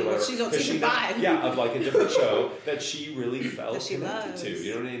she's on season 5. Yeah, of like a different show that she really felt she connected loves. to.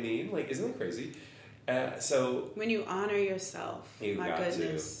 You know what I mean? Like, isn't that crazy? So when you honor yourself, my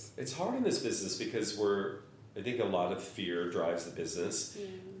goodness. It's hard in this business because I think a lot of fear drives the business. Yeah.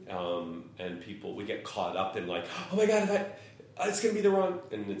 And we get caught up in like, oh my God, it's going to be the wrong,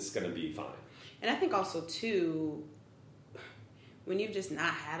 and it's going to be fine. And I think also too, when you've just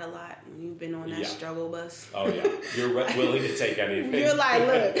not had a lot, when you've been on that struggle bus. Oh yeah, you're willing to take anything. You're like,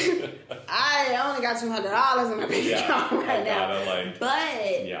 look, I only got $200 in my bank account right now. But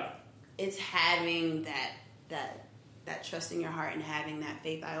it's having that trust in your heart and having that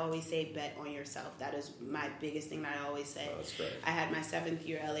faith. I always say bet on yourself. That is my biggest thing that I always say. Oh, that's great. I had my 7th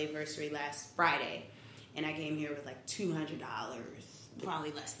year LA anniversary last Friday, and I came here with like $200.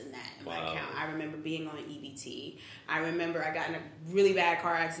 Probably less than that in my account. I remember being on EBT. I remember I got in a really bad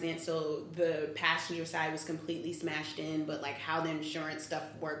car accident, so the passenger side was completely smashed in, but like how the insurance stuff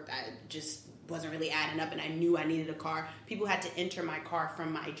worked, I just wasn't really adding up, and I knew I needed a car. People had to enter my car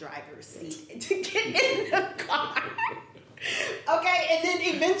from my driver's seat to get in the car. Okay, and then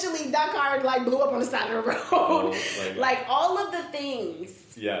eventually that car like blew up on the side of the road. Like all of the things.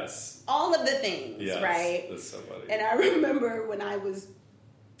 Yes. All of the things, right? That's so funny. And I remember when I was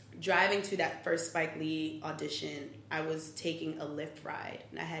driving to that first Spike Lee audition, I was taking a Lyft ride,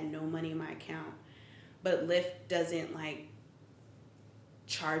 and I had no money in my account. But Lyft doesn't like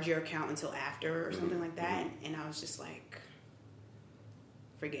charge your account until after or something like that. And I was just like,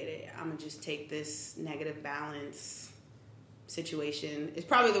 forget it. I'm going to just take this negative balance situation. It's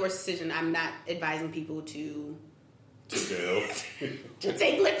probably the worst decision. I'm not advising people to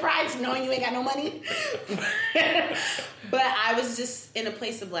take Lyft rides knowing you ain't got no money. But I was just in a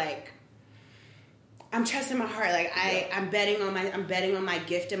place of like, I'm trusting my heart. Like I'm betting on my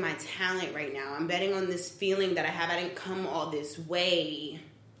gift and my talent right now. I'm betting on this feeling that I have. I didn't come all this way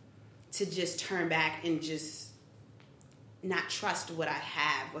to just turn back and just not trust what I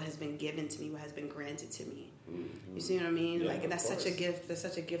have, what has been given to me, what has been granted to me. Mm-hmm. You see what I mean? Yeah, like that's such a gift. It's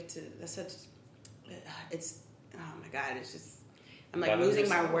oh my God, it's just, I'm like losing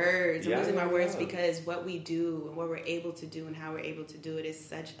my words. I'm losing my words because what we do and what we're able to do and how we're able to do it is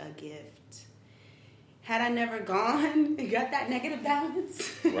such a gift. Had I never gone and got that negative balance,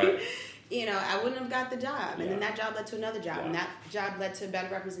 right. I wouldn't have got the job. And then that job led to another job. And that job led to better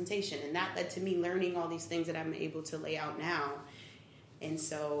representation. And that led to me learning all these things that I'm able to lay out now. And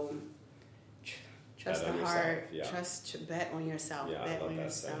so, trust the heart. Bet on yourself. Bet on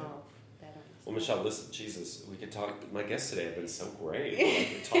yourself. Well, Michelle, listen, Jesus, we could talk. My guests today have been so great.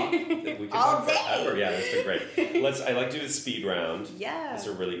 We could all talk day. Forever. Yeah, it's been great. I like to do the speed round. Yeah. These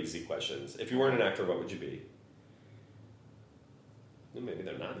are really easy questions. If you weren't an actor, what would you be? Well, maybe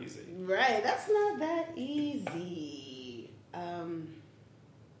they're not easy. Right, that's not that easy. I'm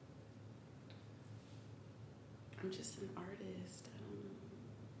just an artist.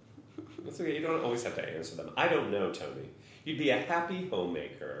 That's okay. You don't always have to answer them. I don't know, Tony. You'd be a happy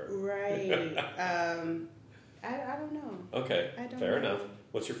homemaker. Right. I don't know. Okay. Fair enough.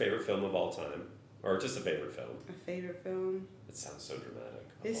 What's your favorite film of all time? Or just a favorite film? A favorite film? It sounds so dramatic.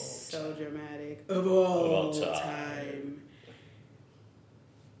 It's so dramatic. Of all time.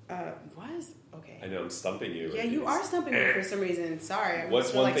 Okay. I know I'm stumping you. Yeah, you are stumping me for some reason. Sorry.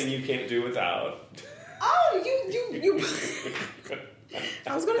 What's one thing you can't do without? Oh, you.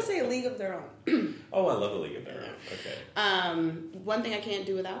 I was going to say A League of Their Own. Oh, I love A League of Their Own. Okay. One thing I can't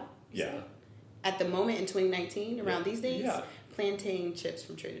do without? Yeah. at the moment in 2019, around these days, plantain chips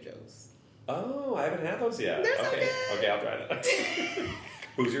from Trader Joe's. Oh, I haven't had those yet. They're so good. Okay, I'll try that.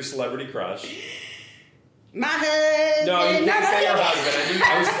 Who's your celebrity crush? My husband. No, you can't say your husband.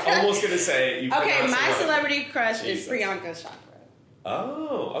 I was almost going to say. Okay, my celebrity crush is Priyanka Chopra.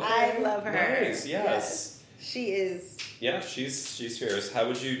 Oh, okay. I love her. Nice, yes. She is. Yeah, she's fierce. How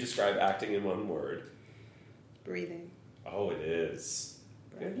would you describe acting in one word? Breathing. Oh, it is.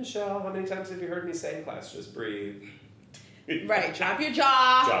 Good, Michelle. How many times have you heard me say in class, just breathe? Right, drop your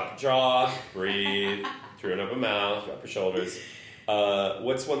jaw. Drop your jaw, breathe, through and up a mouth, drop your shoulders.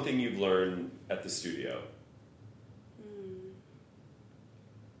 What's one thing you've learned at the studio?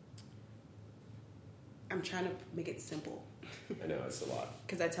 I'm trying to make it simple. I know, it's a lot.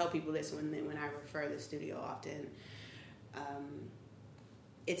 Because I tell people this when I refer the studio often.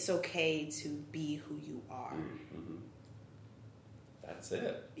 It's okay to be who you are. Mm-hmm. That's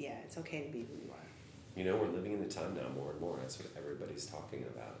it. Yeah, it's okay to be who you are. You know, we're living in the time now more and more. That's what everybody's talking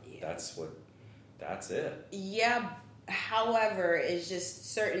about. Yeah. That's it. Yeah, however, it's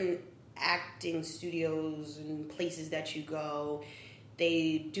just certain acting studios and places that you go,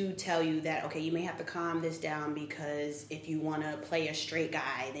 they do tell you that, okay, you may have to calm this down because if you want to play a straight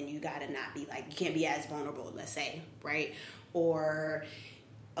guy, then you got to not be like, you can't be as vulnerable, let's say, right? Or,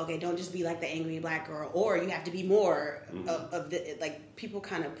 okay, don't just be like the angry black girl, or you have to be more of the, like, people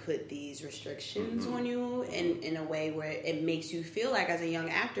kind of put these restrictions on you in a way where it makes you feel like as a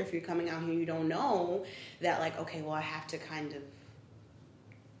young actor, if you're coming out here, you don't know that, like, okay, well, I have to kind of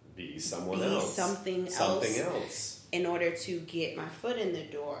be someone else. Something else. In order to get my foot in the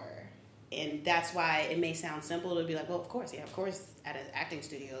door. And that's why it may sound simple to be like, well, of course, at an acting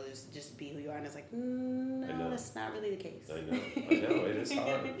studio, just be who you are. And it's like, no, that's not really the case. I know, it is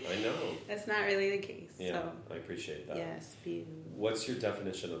hard. I know. That's not really the case. Yeah, so, I appreciate that. Yes, be who. What's your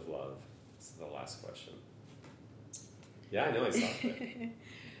definition of love? This is the last question. Yeah, I know I stopped it.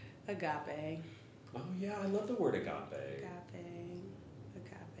 Agape. Oh, yeah, I love the word agape. Agape.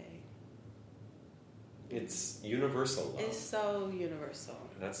 It's universal love. It's so universal.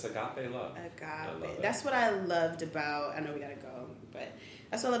 That's agape love. Agape. That's what I loved about, I know we gotta go, but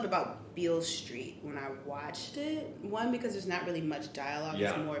that's what I loved about Beale Street when I watched it. One, because there's not really much dialogue.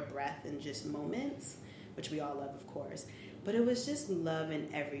 Yeah. There's more breath and just moments, which we all love, of course. But it was just love in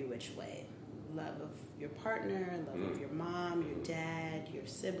every which way. Love of your partner, love of your mom, your dad, your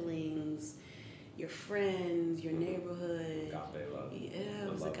siblings, your friends, your neighborhood. Agape love. Yeah,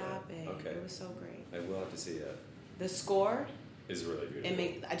 it was agape. Okay. It was so great. I will have to see it. The score is really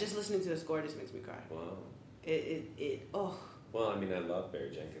beautiful. I just listening to the score just makes me cry. Wow. Oh. Well, I mean, I love Barry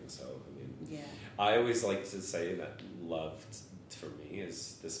Jenkins, so I mean, yeah. I always like to say that love for me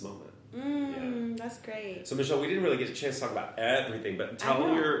is this moment. That's great. So Michelle, we didn't really get a chance to talk about everything, but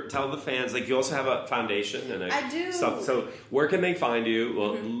tell the fans, like, you also have a foundation and I do. stuff. So where can they find you?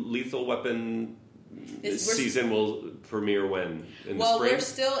 Well, Lethal Weapon season will premiere when? In the spring? We're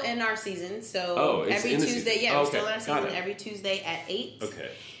still in our season, so every Tuesday. Yeah, we're still in our season every Tuesday at 8. Okay.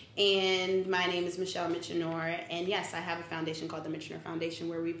 And my name is Michelle Mitchenor, and yes, I have a foundation called the Mitchenor Foundation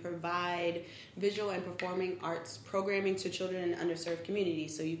where we provide visual and performing arts programming to children in underserved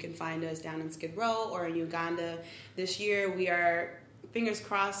communities. So you can find us down in Skid Row or in Uganda. This year we are, fingers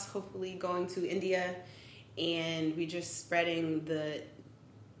crossed, hopefully going to India, and we're just spreading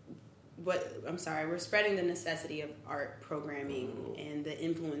we're spreading the necessity of art programming and the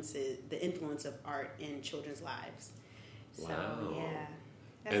influence of art in children's lives. Wow. So, yeah.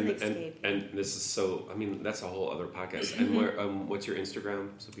 That's an escape. And this is so, I mean, that's a whole other podcast. And where, what's your Instagram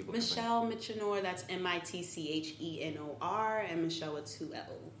so people Michelle Mitchenor, that's Mitchenor, and Michelle with 2 L's.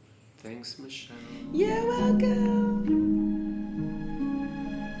 Thanks, Michelle. You're welcome.